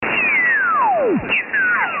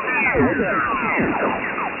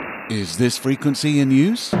Is this frequency in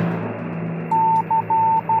use?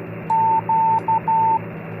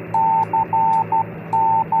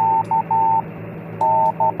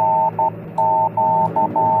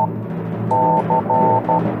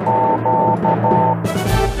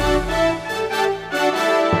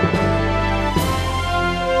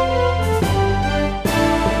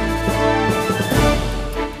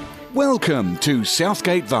 Welcome to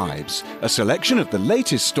Southgate Vibes, a selection of the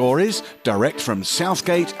latest stories direct from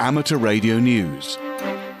Southgate Amateur Radio News.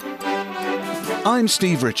 I'm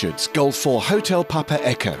Steve Richards, Golf 4 Hotel Papa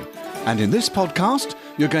Echo, and in this podcast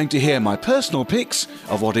you're going to hear my personal picks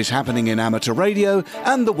of what is happening in amateur radio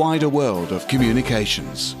and the wider world of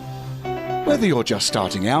communications. Whether you're just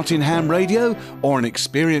starting out in ham radio or an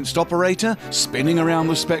experienced operator spinning around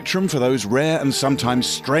the spectrum for those rare and sometimes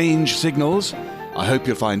strange signals, I hope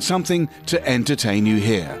you'll find something to entertain you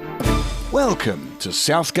here. Welcome to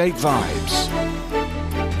Southgate Vibes.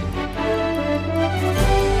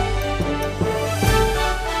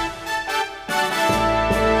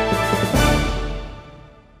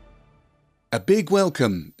 A big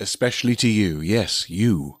welcome, especially to you, yes,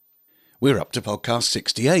 you. We're up to podcast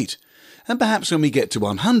 68, and perhaps when we get to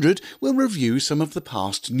 100, we'll review some of the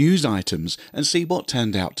past news items and see what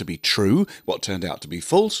turned out to be true, what turned out to be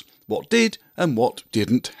false, what did and what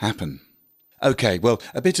didn't happen. OK, well,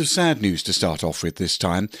 a bit of sad news to start off with this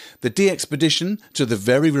time. The DXpedition to the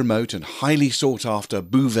very remote and highly sought-after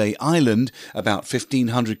Bouvet Island, about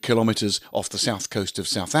 1,500 kilometres off the south coast of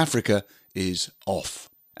South Africa, is off.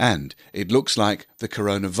 And it looks like the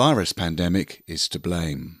coronavirus pandemic is to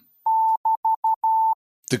blame.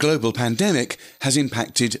 The global pandemic has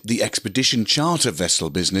impacted the expedition charter vessel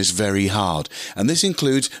business very hard, and this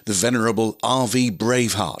includes the venerable RV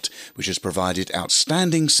Braveheart, which has provided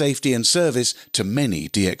outstanding safety and service to many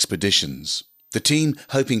DXpeditions. The team,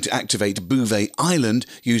 hoping to activate Bouvet Island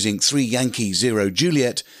using 3 Yankee 0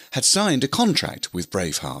 Juliet, had signed a contract with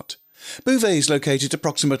Braveheart. Bouvet is located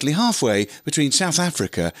approximately halfway between South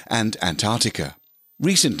Africa and Antarctica.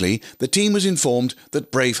 Recently, the team was informed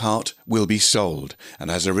that Braveheart will be sold, and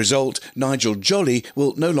as a result, Nigel Jolly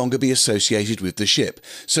will no longer be associated with the ship,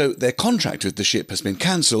 so their contract with the ship has been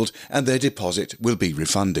cancelled and their deposit will be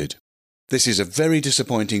refunded. This is a very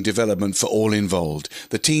disappointing development for all involved.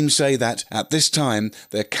 The team say that, at this time,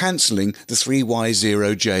 they're cancelling the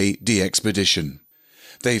 3Y0J DXpedition.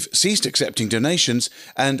 They've ceased accepting donations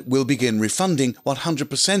and will begin refunding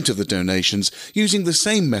 100% of the donations using the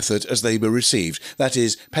same method as they were received, that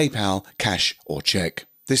is, PayPal, cash or cheque.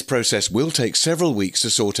 This process will take several weeks to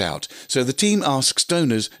sort out, so the team asks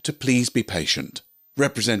donors to please be patient.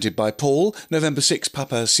 Represented by Paul, November 6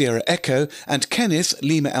 Papa Sierra Echo, and Kenneth,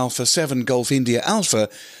 Lima Alpha 7 Golf India Alpha,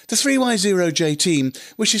 the 3Y0J team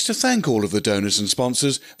wishes to thank all of the donors and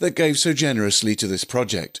sponsors that gave so generously to this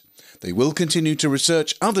project. They will continue to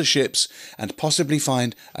research other ships and possibly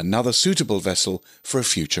find another suitable vessel for a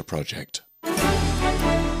future project.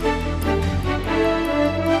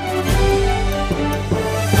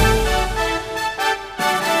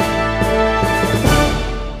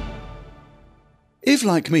 If,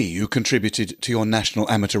 like me, you contributed to your National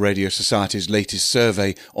Amateur Radio Society's latest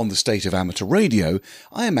survey on the state of amateur radio,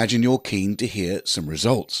 I imagine you're keen to hear some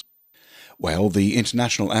results. Well, the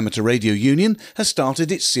International Amateur Radio Union has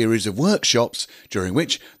started its series of workshops during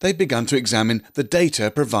which they've begun to examine the data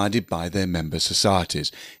provided by their member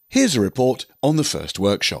societies. Here's a report on the first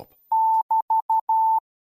workshop.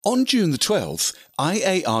 On June the 12th,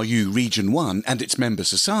 IARU Region 1 and its member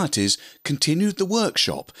societies continued the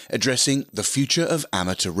workshop addressing the future of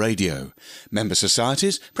amateur radio. Member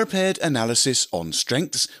societies prepared analysis on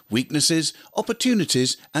strengths, weaknesses,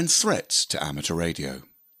 opportunities and threats to amateur radio.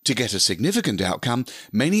 To get a significant outcome,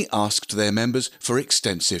 many asked their members for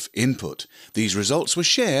extensive input. These results were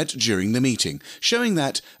shared during the meeting, showing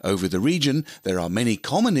that, over the region, there are many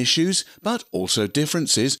common issues, but also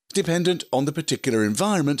differences, dependent on the particular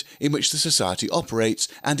environment in which the society operates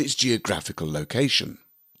and its geographical location.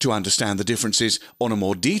 To understand the differences on a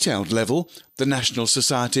more detailed level, the national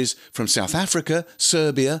societies from South Africa,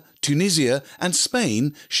 Serbia, Tunisia and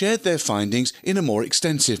Spain shared their findings in a more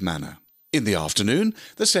extensive manner. In the afternoon,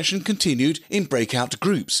 the session continued in breakout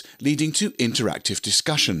groups, leading to interactive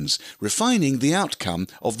discussions, refining the outcome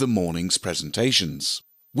of the morning's presentations.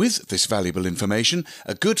 With this valuable information,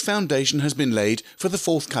 a good foundation has been laid for the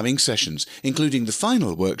forthcoming sessions, including the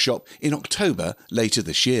final workshop in October later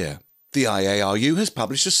this year. The IARU has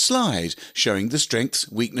published a slide showing the strengths,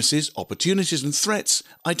 weaknesses, opportunities and threats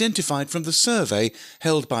identified from the survey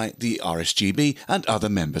held by the RSGB and other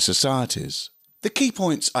member societies. The key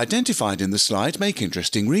points identified in the slide make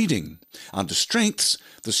interesting reading. Under strengths,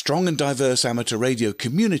 the strong and diverse amateur radio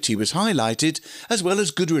community was highlighted, as well as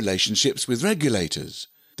good relationships with regulators.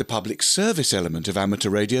 The public service element of amateur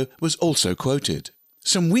radio was also quoted.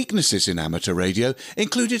 Some weaknesses in amateur radio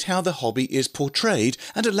included how the hobby is portrayed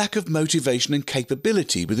and a lack of motivation and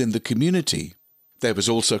capability within the community. There was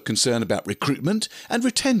also concern about recruitment and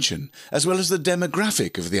retention, as well as the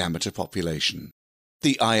demographic of the amateur population.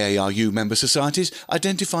 The IARU member societies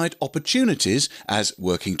identified opportunities as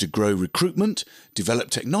working to grow recruitment, develop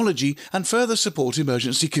technology and further support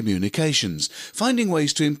emergency communications, finding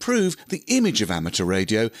ways to improve the image of amateur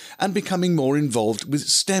radio and becoming more involved with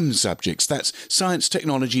STEM subjects, that's science,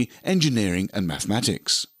 technology, engineering and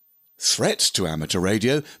mathematics. Threats to amateur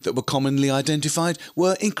radio that were commonly identified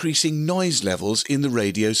were increasing noise levels in the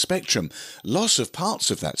radio spectrum, loss of parts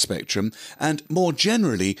of that spectrum, and more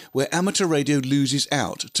generally where amateur radio loses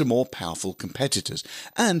out to more powerful competitors,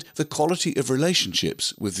 and the quality of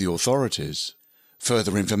relationships with the authorities.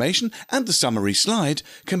 Further information and the summary slide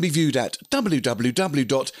can be viewed at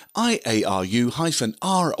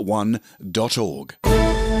www.iaru-r1.org.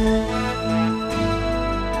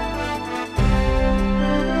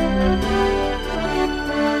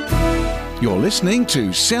 You're listening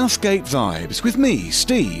to Southgate Vibes with me,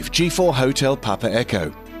 Steve, G4 Hotel Papa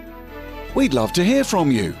Echo. We'd love to hear from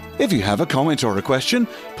you. If you have a comment or a question,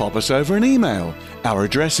 pop us over an email. Our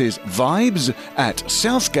address is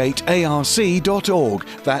vibes@southgatearc.org.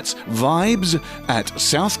 That's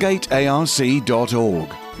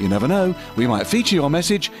vibes@southgatearc.org. You never know, we might feature your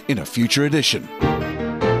message in a future edition.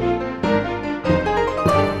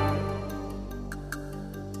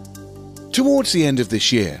 Towards the end of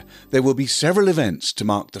this year, there will be several events to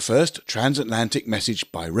mark the first transatlantic message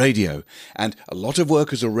by radio, and a lot of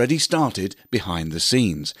work has already started behind the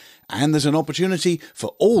scenes, and there's an opportunity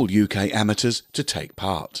for all UK amateurs to take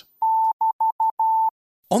part.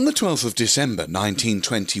 On the 12th of December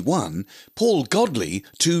 1921, Paul Godley,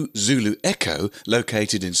 2 Zulu Echo,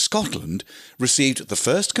 located in Scotland, received the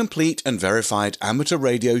first complete and verified amateur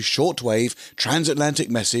radio shortwave transatlantic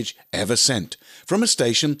message ever sent from a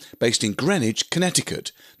station based in Greenwich,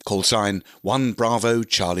 Connecticut, call sign 1 Bravo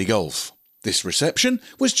Charlie Golf. This reception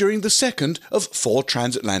was during the second of 4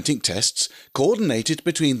 transatlantic tests coordinated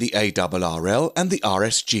between the ARRL and the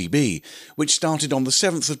RSGB, which started on the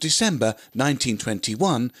 7th of December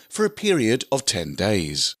 1921 for a period of 10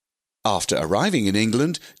 days. After arriving in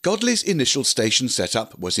England, Godley's initial station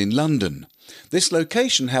setup was in London. This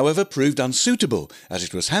location, however, proved unsuitable as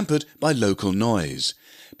it was hampered by local noise.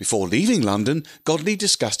 Before leaving London, Godley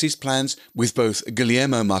discussed his plans with both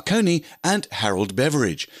Guglielmo Marconi and Harold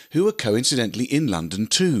Beveridge, who were coincidentally in London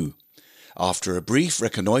too. After a brief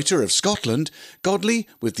reconnoitre of Scotland, Godley,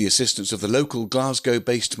 with the assistance of the local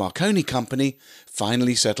Glasgow-based Marconi company,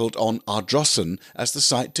 finally settled on Ardrossan as the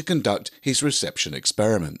site to conduct his reception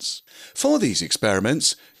experiments. For these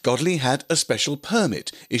experiments, Godley had a special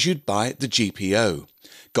permit issued by the GPO.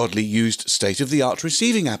 Godley used state-of-the-art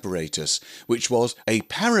receiving apparatus, which was a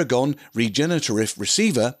Paragon Regenerative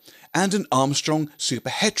receiver and an Armstrong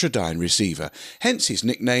superheterodyne receiver, hence his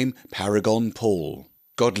nickname Paragon Paul.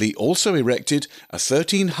 Godley also erected a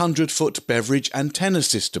 1,300-foot Beveridge antenna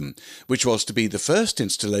system, which was to be the first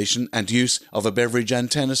installation and use of a Beveridge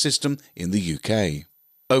antenna system in the UK.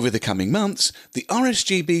 Over the coming months, the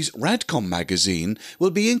RSGB's Radcom magazine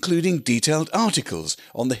will be including detailed articles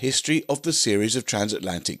on the history of the series of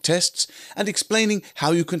transatlantic tests and explaining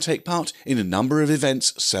how you can take part in a number of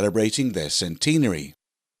events celebrating their centenary.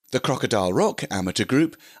 The Crocodile Rock amateur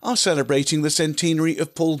group are celebrating the centenary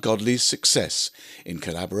of Paul Godley's success in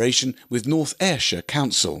collaboration with North Ayrshire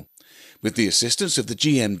Council. With the assistance of the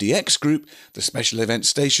GMDX group, the special event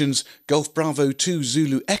stations Golf Bravo 2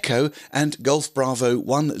 Zulu Echo and Golf Bravo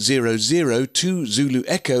 1002 Zulu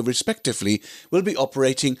Echo respectively will be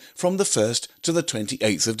operating from the 1st to the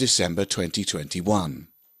 28th of December 2021.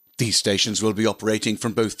 These stations will be operating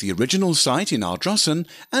from both the original site in Ardrossan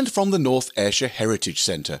and from the North Ayrshire Heritage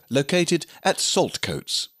Centre, located at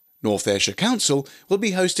Saltcoats. North Ayrshire Council will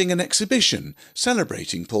be hosting an exhibition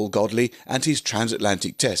celebrating Paul Godley and his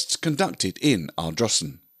transatlantic tests conducted in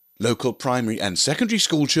Ardrossan. Local primary and secondary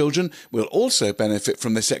school children will also benefit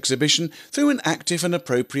from this exhibition through an active and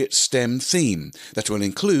appropriate STEM theme that will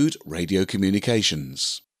include radio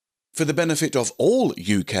communications. For the benefit of all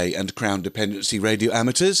UK and Crown Dependency radio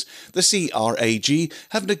amateurs, the CRAG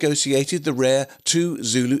have negotiated the rare 2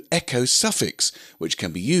 Zulu Echo suffix, which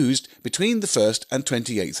can be used between the 1st and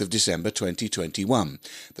 28th of December 2021.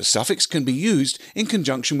 The suffix can be used in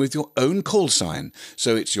conjunction with your own call sign,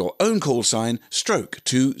 so it's your own call sign /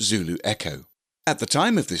 2 Zulu Echo. At the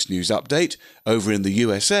time of this news update, over in the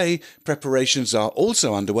USA, preparations are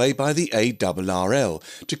also underway by the ARRL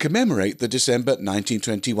to commemorate the December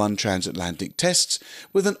 1921 transatlantic tests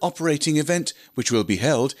with an operating event which will be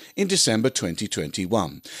held in December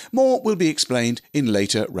 2021. More will be explained in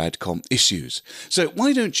later RADCOM issues. So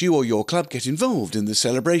why don't you or your club get involved in the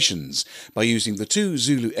celebrations by using the 2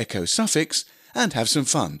 Zulu Echo suffix and have some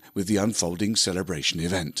fun with the unfolding celebration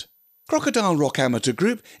event? Crocodile Rock Amateur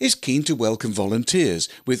Group is keen to welcome volunteers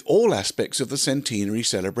with all aspects of the centenary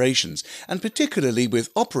celebrations, and particularly with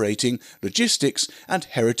operating, logistics and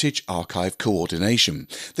heritage archive coordination.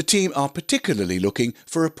 The team are particularly looking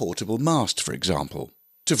for a portable mast, for example.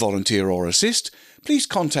 To volunteer or assist, please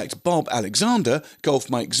contact Bob Alexander, Golf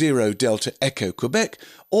Mike 0 Delta Echo Quebec,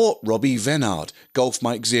 or Robbie Venard, Golf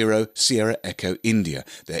Mike 0 Sierra Echo India.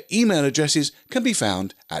 Their email addresses can be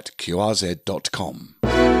found at qrz.com.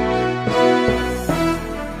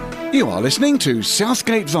 You are listening to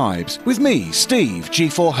Southgate Vibes with me, Steve,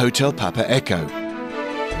 G4 Hotel Papa Echo.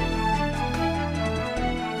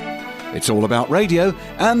 It's all about radio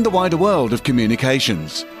and the wider world of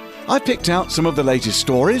communications. I've picked out some of the latest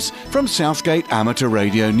stories from Southgate Amateur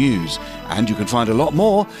Radio News, and you can find a lot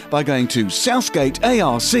more by going to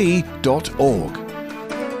southgatearc.org.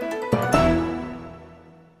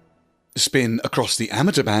 Spin across the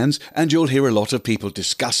amateur bands and you'll hear a lot of people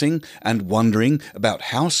discussing and wondering about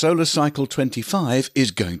how Solar Cycle 25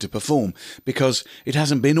 is going to perform, because it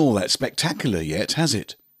hasn't been all that spectacular yet, has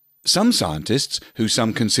it? Some scientists, who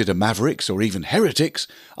some consider mavericks or even heretics,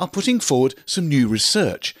 are putting forward some new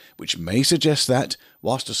research which may suggest that,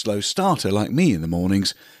 whilst a slow starter like me in the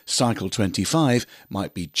mornings, Cycle 25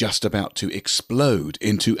 might be just about to explode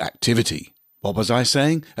into activity. What was I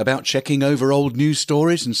saying about checking over old news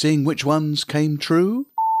stories and seeing which ones came true?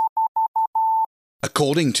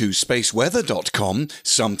 According to spaceweather.com,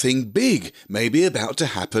 something big may be about to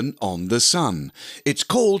happen on the Sun. It's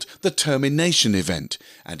called the Termination Event,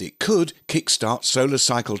 and it could kickstart Solar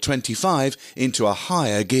Cycle 25 into a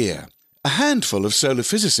higher gear. A handful of solar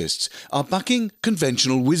physicists are bucking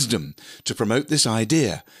conventional wisdom to promote this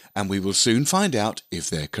idea, and we will soon find out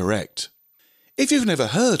if they're correct. If you've never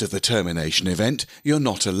heard of the Termination Event, you're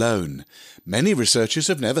not alone. Many researchers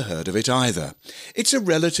have never heard of it either. It's a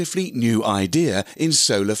relatively new idea in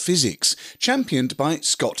solar physics, championed by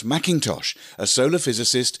Scott McIntosh, a solar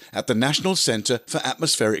physicist at the National Center for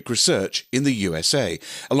Atmospheric Research in the USA,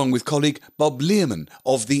 along with colleague Bob Learman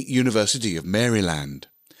of the University of Maryland.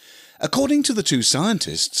 According to the two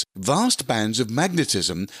scientists, vast bands of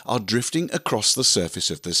magnetism are drifting across the surface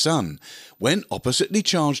of the Sun. When oppositely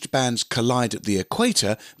charged bands collide at the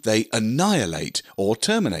equator, they annihilate or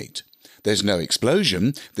terminate. There's no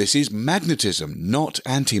explosion, this is magnetism, not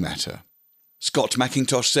antimatter. Scott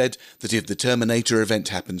McIntosh said that if the Terminator event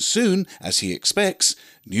happens soon, as he expects,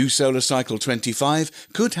 new Solar Cycle 25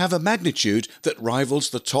 could have a magnitude that rivals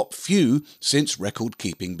the top few since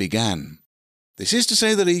record-keeping began. This is, to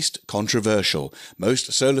say the least, controversial.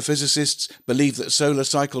 Most solar physicists believe that Solar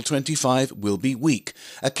Cycle 25 will be weak,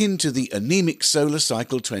 akin to the anemic Solar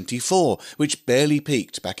Cycle 24, which barely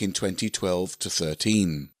peaked back in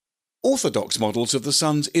 2012-13. Orthodox models of the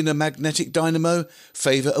Sun's inner magnetic dynamo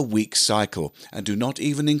favour a weak cycle and do not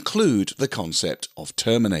even include the concept of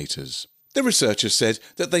terminators. The researchers said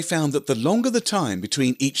that they found that the longer the time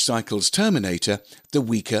between each cycle's terminator, the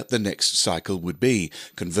weaker the next cycle would be.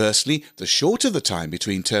 Conversely, the shorter the time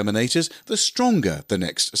between terminators, the stronger the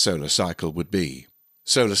next solar cycle would be.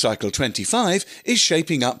 Solar Cycle 25 is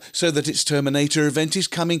shaping up so that its Terminator event is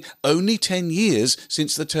coming only 10 years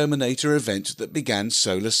since the Terminator event that began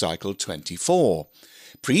Solar Cycle 24.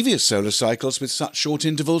 Previous solar cycles with such short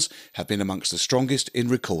intervals have been amongst the strongest in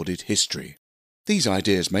recorded history. These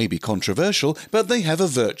ideas may be controversial, but they have a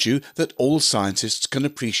virtue that all scientists can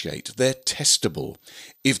appreciate. They're testable.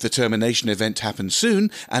 If the termination event happens soon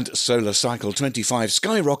and Solar Cycle 25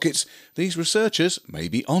 skyrockets, these researchers may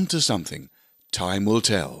be onto something. Time will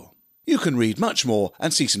tell. You can read much more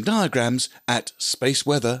and see some diagrams at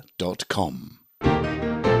spaceweather.com.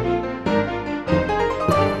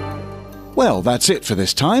 Well, that's it for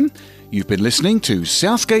this time. You've been listening to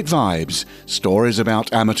Southgate Vibes, stories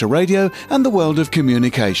about amateur radio and the world of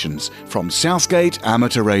communications from Southgate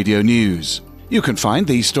Amateur Radio News. You can find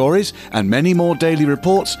these stories and many more daily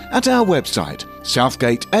reports at our website,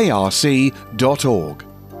 southgatearc.org.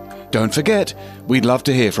 Don't forget, we'd love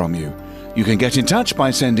to hear from you. You can get in touch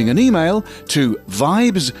by sending an email to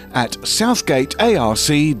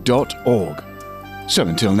vibes@southgatearc.org. So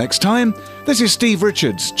until next time, this is Steve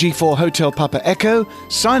Richards, G4 Hotel Papa Echo,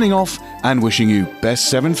 signing off and wishing you best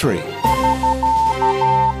 7-3.